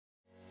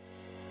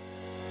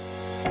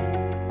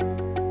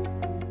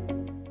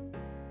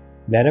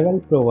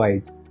Laravel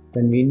provides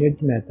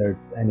convenient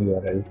methods and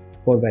URLs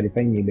for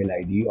verifying email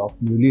ID of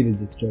newly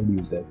registered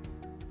user.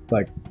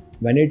 But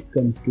when it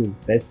comes to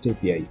REST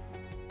APIs,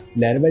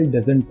 Laravel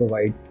doesn't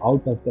provide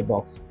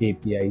out-of-the-box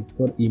APIs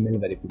for email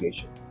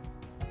verification.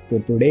 So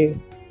today,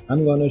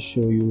 I'm gonna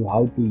show you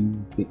how to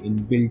use the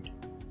inbuilt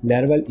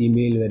Laravel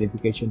email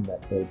verification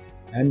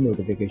methods and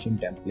notification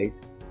template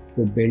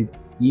to build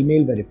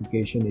email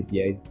verification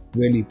APIs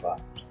really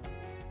fast.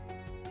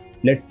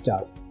 Let's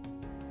start.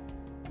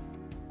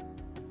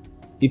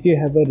 If you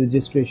have a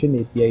registration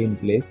API in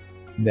place,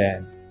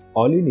 then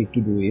all you need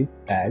to do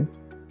is add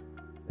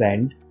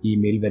send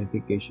email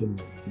verification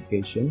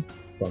notification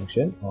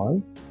function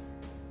on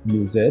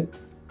user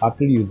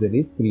after user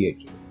is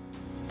created.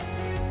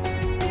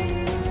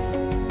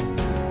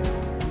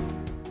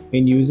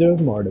 In user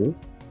model,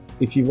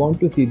 if you want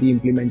to see the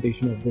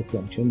implementation of this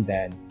function,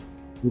 then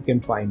you can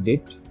find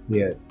it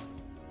here.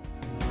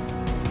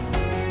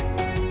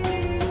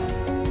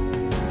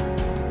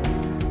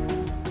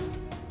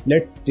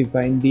 Let's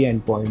define the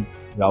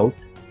endpoints route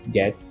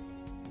get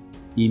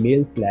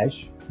email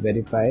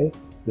 /verify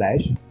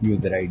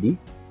 /user ID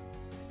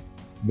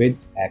with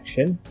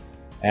action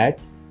at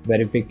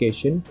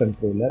verification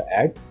controller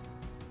at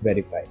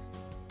verify,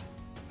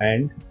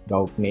 and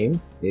route name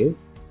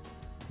is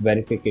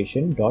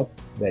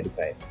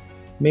verification.verify.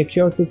 Make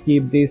sure to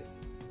keep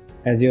this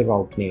as your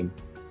route name.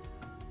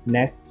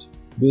 Next,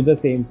 do the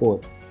same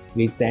for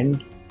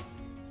resend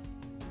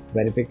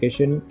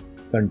verification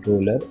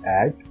controller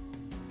at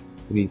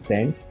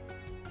resend,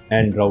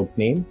 and route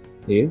name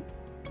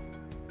is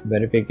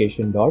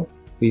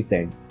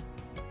verification.resend.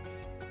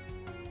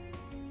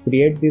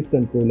 Create this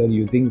controller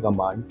using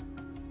command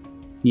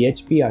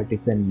php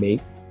artisan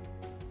make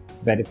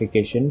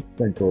verification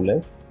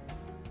controller.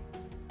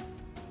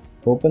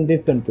 Open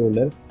this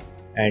controller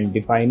and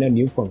define a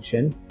new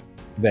function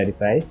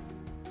verify,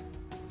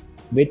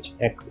 which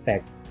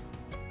expects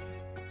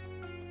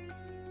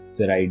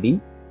user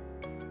ID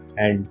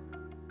and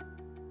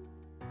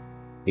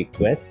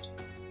request.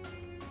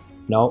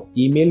 Now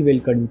email will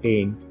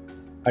contain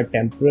a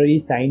temporary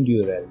signed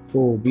URL,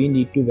 so we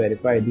need to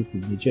verify the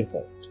signature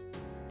first.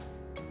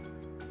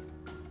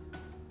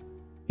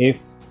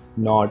 If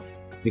not,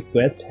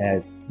 request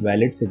has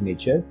valid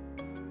signature,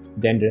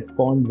 then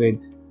respond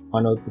with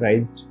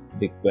unauthorized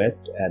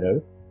request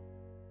error.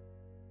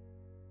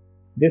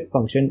 This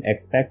function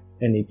expects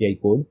an API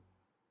code.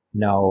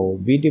 Now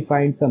we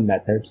defined some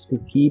methods to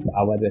keep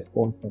our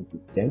response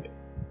consistent.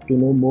 To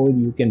know more,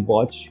 you can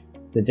watch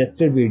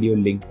suggested video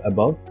link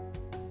above,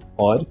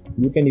 or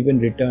you can even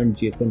return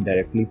JSON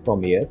directly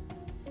from here.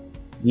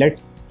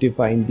 Let's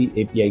define the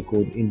API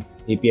code in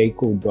API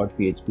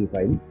code.php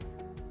file.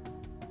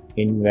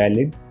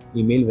 Invalid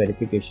email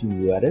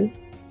verification URL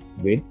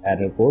with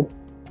error code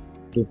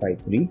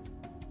 253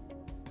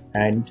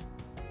 and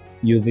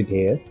use it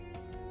here.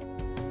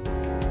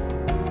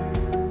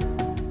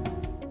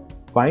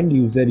 Find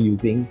user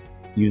using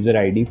user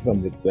ID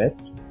from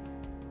request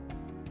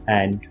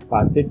and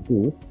pass it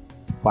to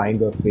find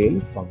or fail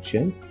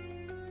function.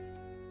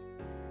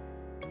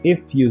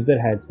 If user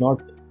has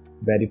not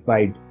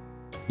verified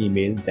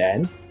email,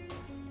 then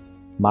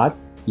mark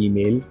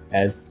email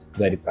as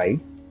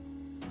verified.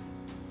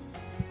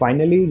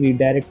 Finally,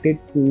 redirect it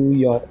to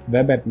your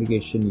web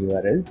application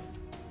URL.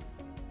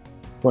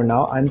 For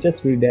now, I'm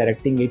just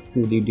redirecting it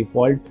to the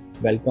default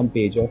welcome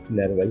page of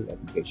Laravel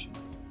application.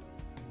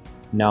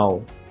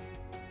 Now,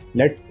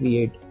 let's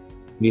create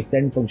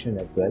resend function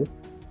as well.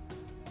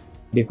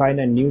 Define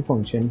a new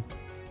function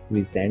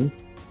resend.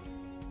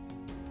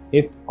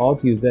 If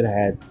auth user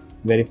has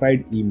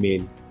verified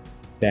email,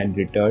 then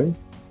return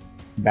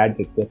bad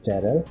request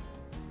error.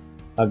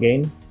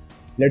 Again,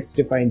 let's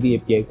define the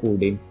API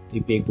code in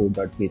API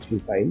code.php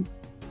file.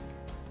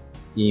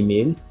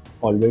 Email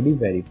already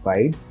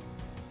verified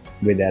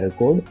with error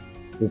code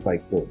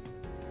 254.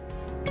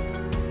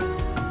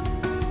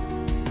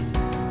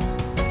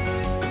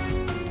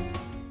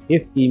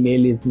 If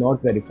email is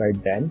not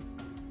verified, then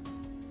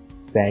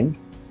send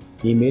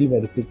email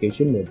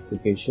verification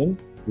notification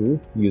to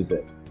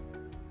user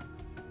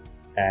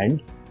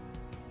and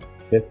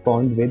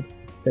respond with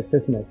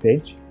success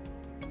message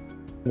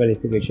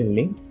verification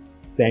link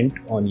sent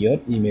on your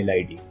email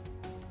ID.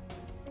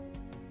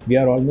 We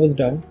are almost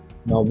done.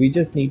 Now we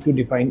just need to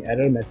define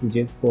error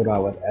messages for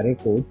our error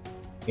codes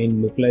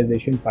in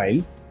localization file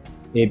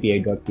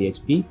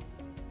api.php.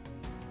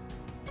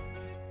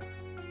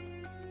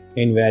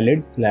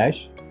 Invalid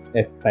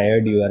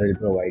 /expired URL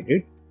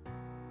provided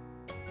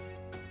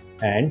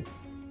and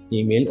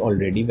email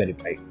already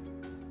verified.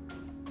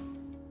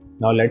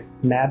 Now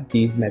let's map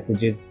these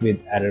messages with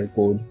error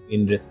code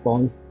in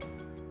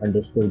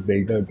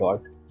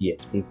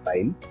response_builder.php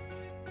file.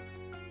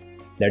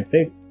 That's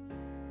it.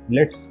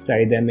 Let's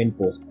try them in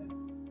Postman.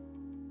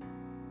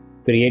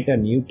 Create a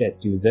new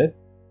test user.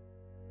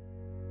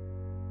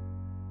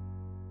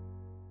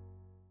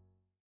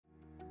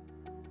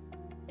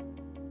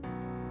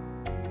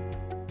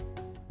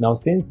 Now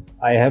since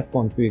I have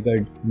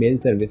configured mail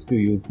service to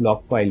use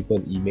log file for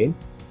email,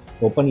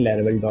 open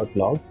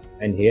laravel.log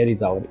and here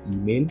is our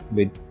email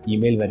with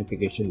email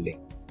verification link.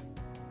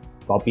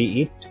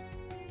 Copy it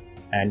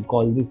and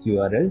call this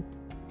URL,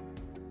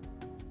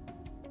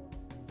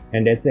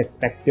 and as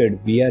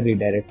expected we are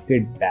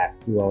redirected back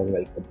to our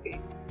welcome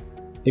page.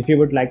 If you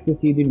would like to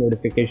see the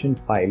notification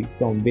file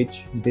from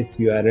which this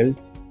URL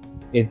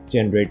is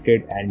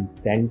generated and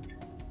sent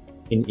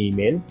in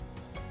email,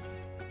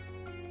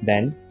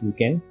 then you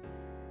can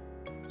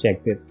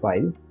check this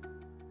file,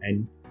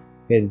 and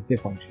here is the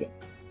function.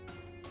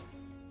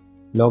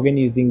 Log in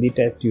using the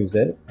test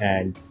user,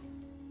 and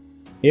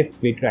if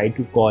we try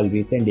to call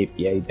resend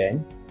API,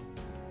 then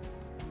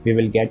we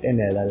will get an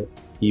error,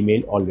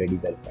 email already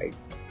verified.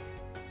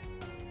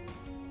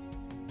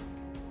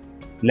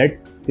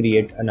 Let's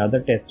create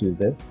another test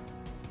user.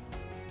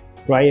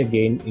 Try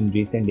again in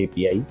resend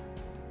API,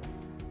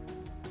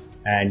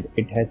 and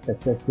it has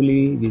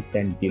successfully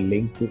resent the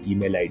link to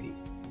email ID.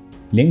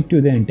 Link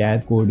to the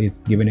entire code is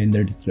given in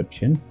the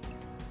description.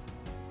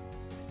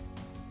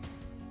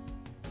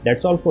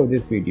 That's all for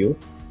this video.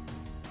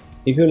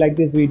 If you like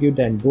this video,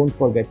 then don't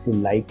forget to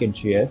like and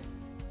share,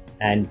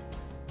 and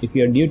if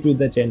you are new to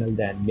the channel,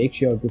 then make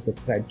sure to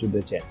subscribe to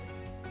the channel.